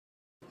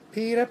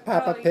Peter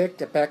Papa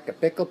picked a peck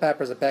of pickled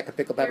peppers, a peck of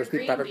pickled peppers,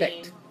 Peter Papa bean.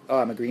 picked. Oh,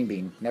 I'm a green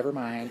bean. Never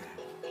mind.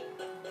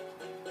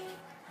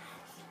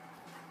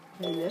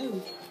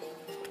 Hello.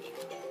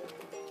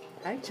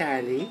 Hi,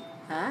 Charlie.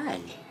 Hi.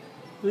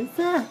 What's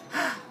up?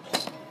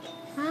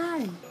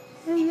 Hi.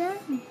 Hello.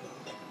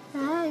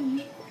 Hi.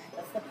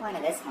 What's the point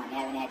of this one? You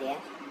have any idea?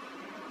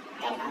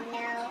 I have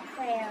no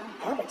clue.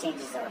 I hope it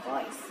changes her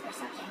voice or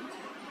something.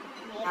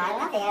 Maybe. I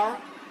love you.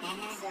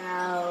 So,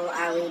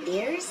 are we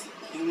deers?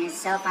 And if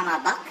so, if I'm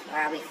a buck, or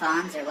are we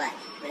fawns, or what?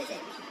 What is it?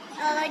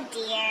 Oh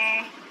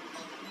dear.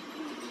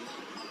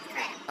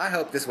 Crap. I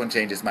hope this one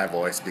changes my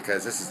voice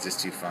because this is just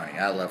too funny.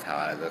 I love how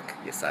I look.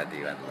 Yes, I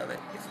do. I love it.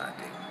 Yes, I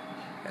do.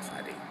 Yes,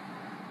 I do.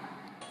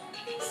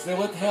 So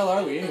what the hell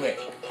are we anyway?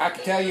 I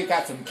can tell you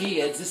got some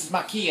kids. This is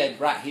my kid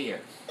right here.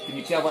 Can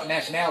you tell what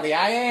nationality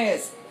I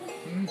is?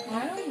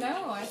 I don't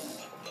know.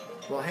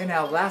 Well, hey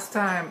now, last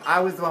time I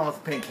was the one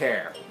with pink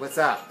hair. What's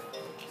up?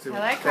 So I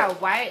like how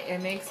white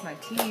it makes my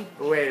teeth.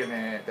 Wait a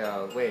minute,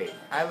 though. Wait.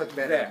 I look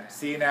better. There.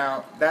 See,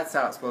 now, that's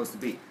how it's supposed to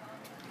be.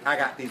 I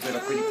got these little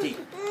pretty teeth.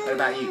 What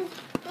about you?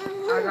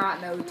 I got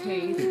no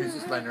teeth. This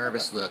is my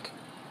nervous look.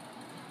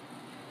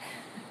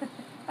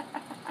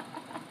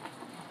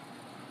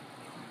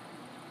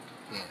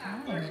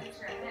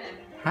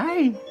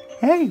 Hi.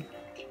 Hey.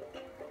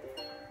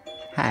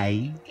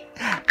 Hi.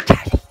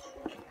 Charlie.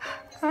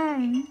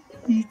 Hi.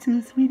 You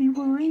so sweetie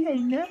boy. I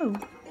know.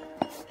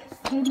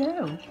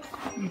 Hello.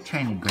 You're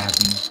trying to grab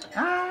me.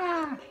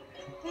 Ah.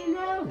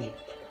 Hello.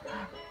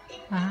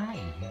 Hi.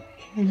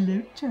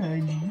 Hello,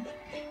 Charlie.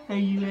 Are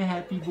you a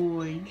happy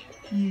boy?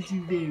 Yes,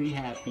 you're very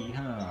happy,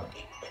 huh?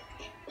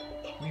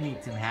 We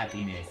need some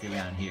happiness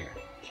around here,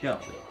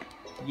 don't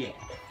we? Yeah.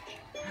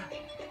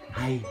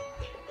 Hi.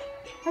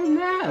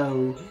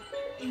 Hello.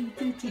 You're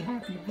such a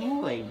happy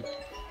boy.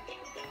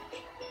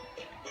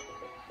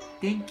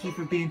 Thank you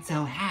for being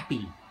so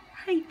happy.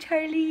 Hi,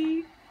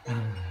 Charlie.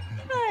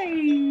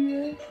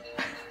 Hi.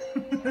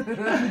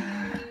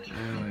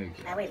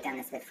 Oh, we've done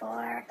this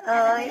before.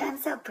 Oh, I'm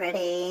so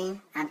pretty.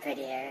 I'm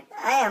prettier.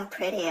 I am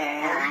prettier.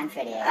 I'm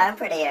prettier. I'm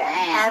prettier.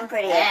 I'm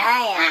prettier.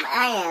 I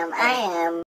am.